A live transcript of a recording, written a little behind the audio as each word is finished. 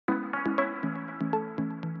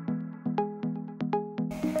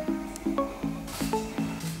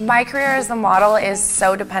My career as a model is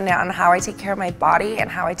so dependent on how I take care of my body and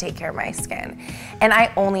how I take care of my skin. And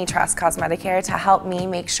I only trust CosmetiCare to help me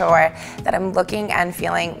make sure that I'm looking and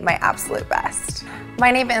feeling my absolute best. My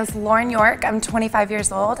name is Lauren York, I'm 25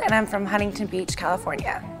 years old and I'm from Huntington Beach,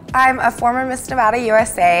 California. I'm a former Miss Nevada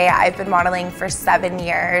USA. I've been modeling for 7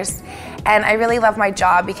 years and I really love my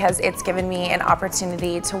job because it's given me an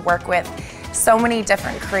opportunity to work with so many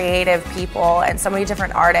different creative people and so many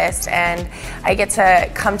different artists, and I get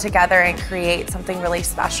to come together and create something really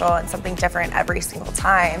special and something different every single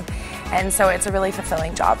time, and so it's a really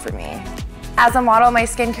fulfilling job for me. As a model, my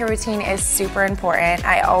skincare routine is super important.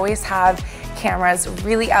 I always have cameras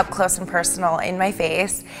really up close and personal in my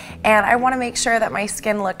face, and I want to make sure that my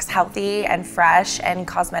skin looks healthy and fresh, and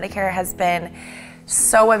CosmetiCare has been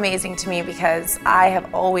so amazing to me because I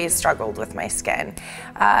have always struggled with my skin.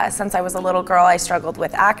 Since I was a little girl, I struggled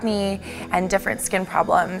with acne and different skin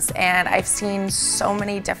problems, and I've seen so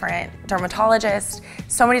many different dermatologists,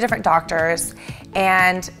 so many different doctors,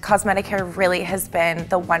 and CosmetiCare really has been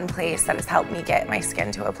the one place that has helped me get my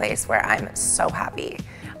skin to a place where I'm so happy.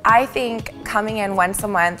 I think coming in once a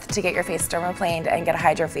month to get your face dermaplaned and get a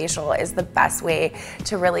HydraFacial is the best way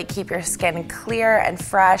to really keep your skin clear and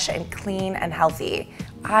fresh and clean and healthy.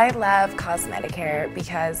 I love CosmetiCare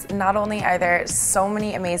because not only are there so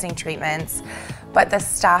many amazing treatments, but the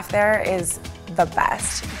staff there is the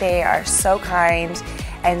best. They are so kind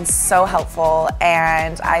and so helpful,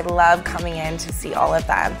 and I love coming in to see all of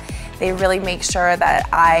them. They really make sure that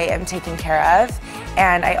I am taken care of,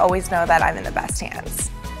 and I always know that I'm in the best hands.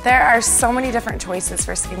 There are so many different choices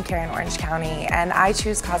for skincare in Orange County, and I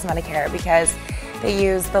choose CosmetiCare because they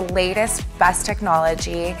use the latest, best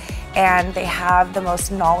technology, and they have the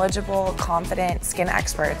most knowledgeable, confident skin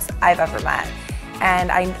experts I've ever met.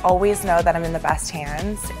 And I always know that I'm in the best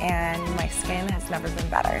hands, and my skin has never been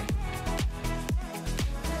better.